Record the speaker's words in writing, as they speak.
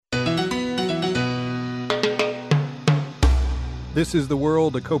This is The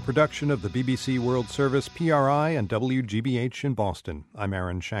World, a co-production of the BBC World Service, PRI, and WGBH in Boston. I'm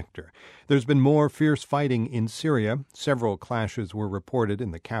Aaron Schechter. There's been more fierce fighting in Syria. Several clashes were reported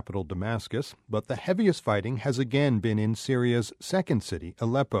in the capital, Damascus, but the heaviest fighting has again been in Syria's second city,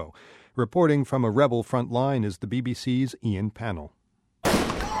 Aleppo. Reporting from a rebel front line is the BBC's Ian Pannell.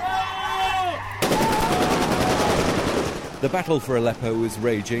 The battle for Aleppo is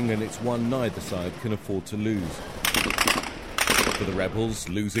raging, and it's one neither side can afford to lose. For the rebels,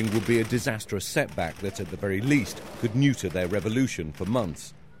 losing would be a disastrous setback that, at the very least, could neuter their revolution for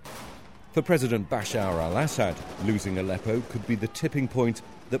months. For President Bashar al-Assad, losing Aleppo could be the tipping point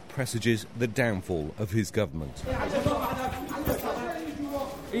that presages the downfall of his government.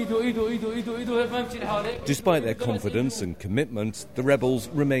 Despite their confidence and commitment, the rebels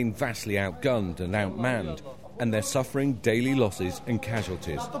remain vastly outgunned and outmanned, and they're suffering daily losses and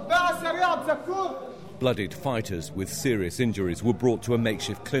casualties. Blooded fighters with serious injuries were brought to a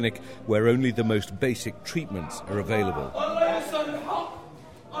makeshift clinic where only the most basic treatments are available.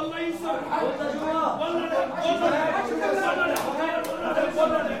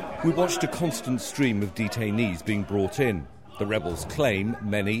 We watched a constant stream of detainees being brought in. The rebels claim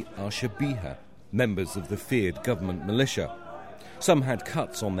many are Shabiha, members of the feared government militia. Some had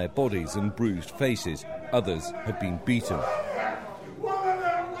cuts on their bodies and bruised faces. Others had been beaten.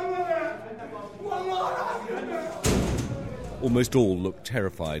 Almost all looked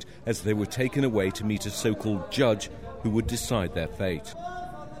terrified as they were taken away to meet a so-called judge who would decide their fate.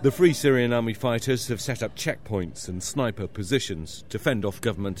 The Free Syrian Army fighters have set up checkpoints and sniper positions to fend off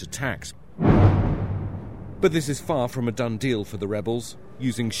government attacks. But this is far from a done deal for the rebels.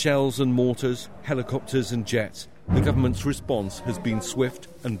 Using shells and mortars, helicopters and jets, the government's response has been swift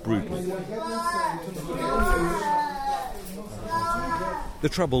and brutal. The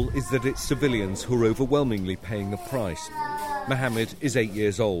trouble is that it's civilians who are overwhelmingly paying the price. Mohammed is 8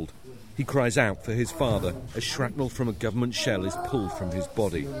 years old. He cries out for his father as shrapnel from a government shell is pulled from his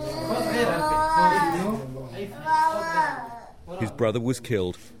body. His brother was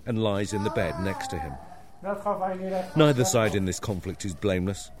killed and lies in the bed next to him. Neither side in this conflict is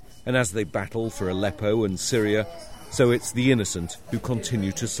blameless, and as they battle for Aleppo and Syria, so it's the innocent who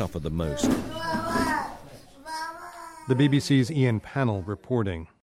continue to suffer the most. The BBC's Ian Pannell reporting.